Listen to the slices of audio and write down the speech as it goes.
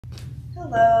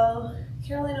Hello,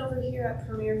 Caroline over here at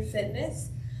Premier Fitness.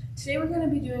 Today we're going to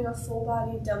be doing a full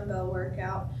body dumbbell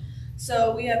workout.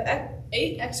 So we have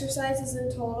 8 exercises in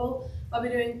total. I'll be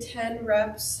doing 10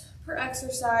 reps per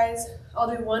exercise.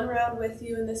 I'll do 1 round with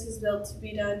you, and this is built to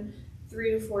be done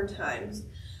 3 to 4 times.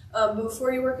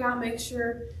 Before you work out, make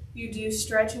sure you do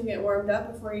stretch and get warmed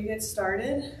up before you get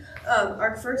started.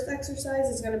 Our first exercise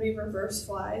is going to be reverse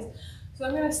flies. So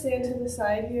I'm going to stand to the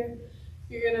side here.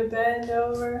 You're going to bend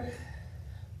over.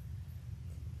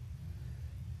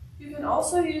 You can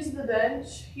also use the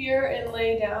bench here and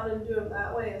lay down and do them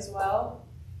that way as well.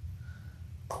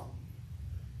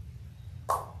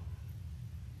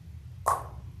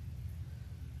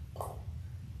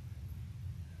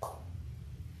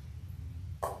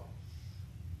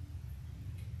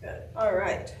 Good. All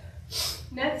right.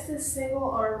 Next is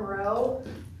single arm row.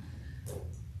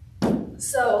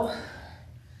 So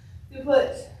you put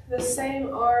the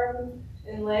same arm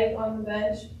and leg on the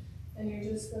bench, and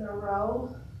you're just going to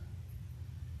row.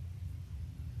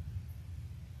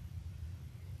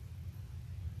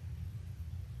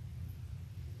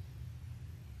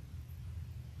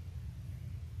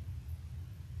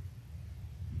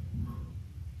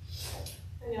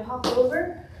 And you'll hop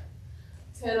over,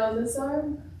 10 on this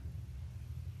arm.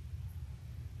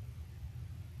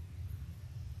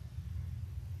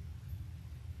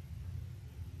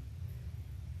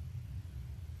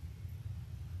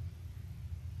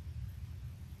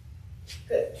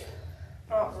 Good.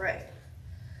 All right.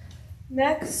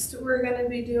 Next, we're going to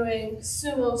be doing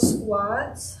sumo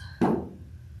squats.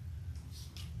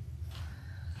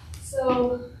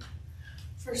 So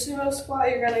for sumo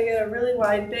squat, you're going to get a really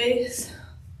wide base.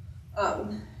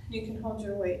 You can hold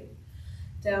your weight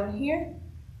down here.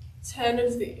 10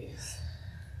 of these.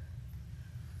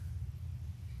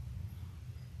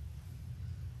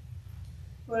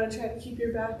 You want to try to keep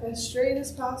your back as straight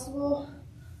as possible.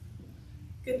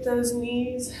 Get those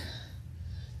knees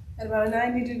at about a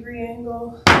 90-degree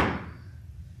angle.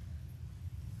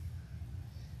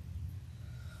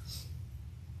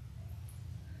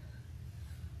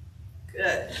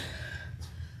 Good.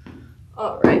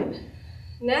 All right.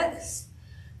 Next,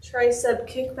 tricep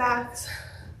kickbacks.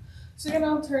 So you're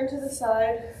gonna turn to the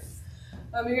side.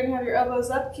 You're gonna have your elbows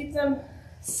up. Keep them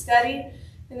steady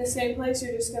in the same place.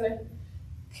 You're just gonna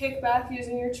kick back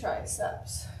using your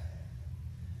triceps.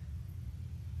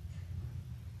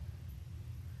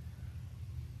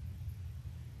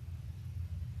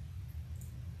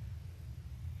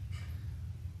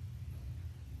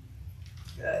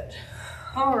 Good.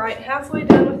 All right, halfway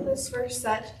done with this first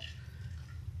set.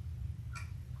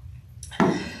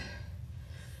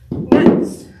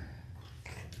 Next,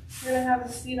 we're gonna have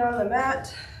a seat on the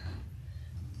mat.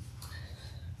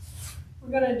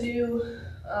 We're gonna do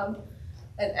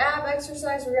an ab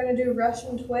exercise. We're gonna do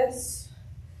Russian twists.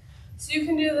 So you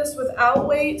can do this without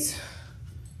weights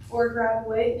or grab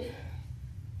weight.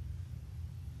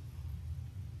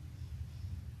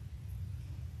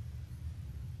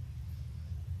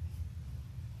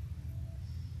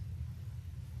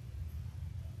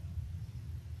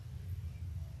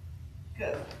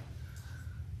 Good.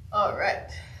 All right.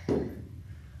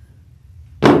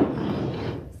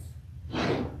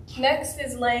 Next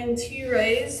is laying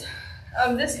T-raise.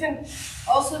 This can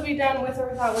also be done with or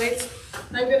without weights.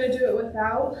 I'm going to do it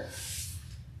without.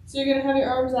 So you're going to have your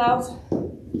arms out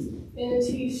in a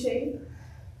T shape,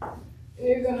 and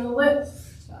you're going to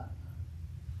lift up.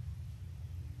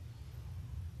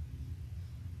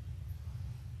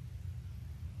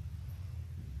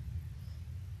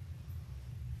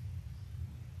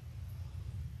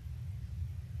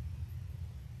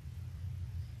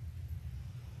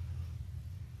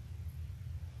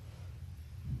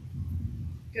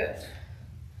 Good.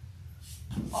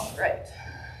 All right.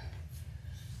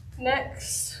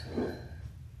 Next,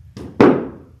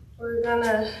 we're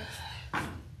gonna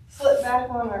flip back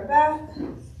on our back.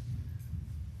 And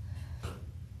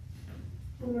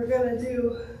we're gonna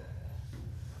do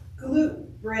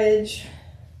glute bridge.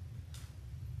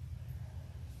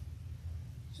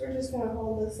 So we're just gonna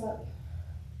hold this up.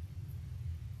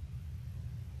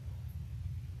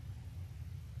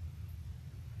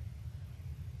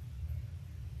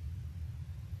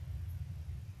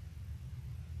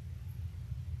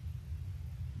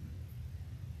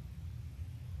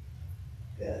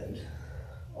 Good.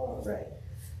 All right.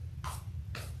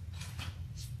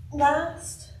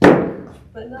 Last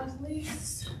but not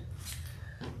least,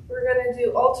 we're going to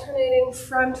do alternating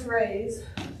front raise.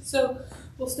 So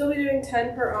we'll still be doing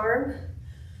 10 per arm,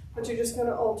 but you're just going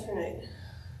to alternate.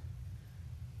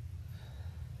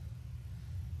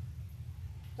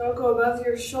 Don't go above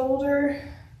your shoulder.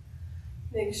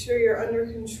 Make sure you're under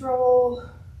control.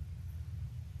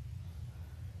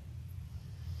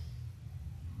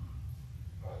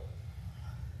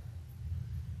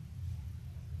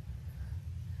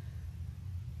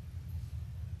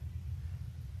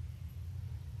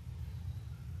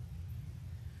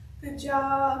 Good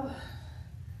job.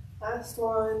 Last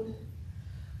one.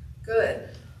 Good.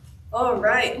 All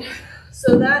right.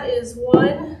 So that is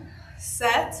one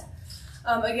set.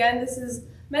 Again, this is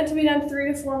meant to be done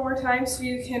 3 to 4 more times, so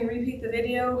you can repeat the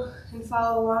video and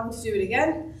follow along to do it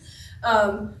again.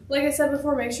 Like I said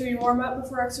before, make sure you warm up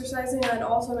before exercising, and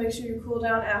also make sure you cool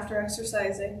down after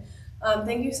exercising.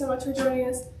 Thank you so much for joining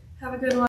us. Have a good one.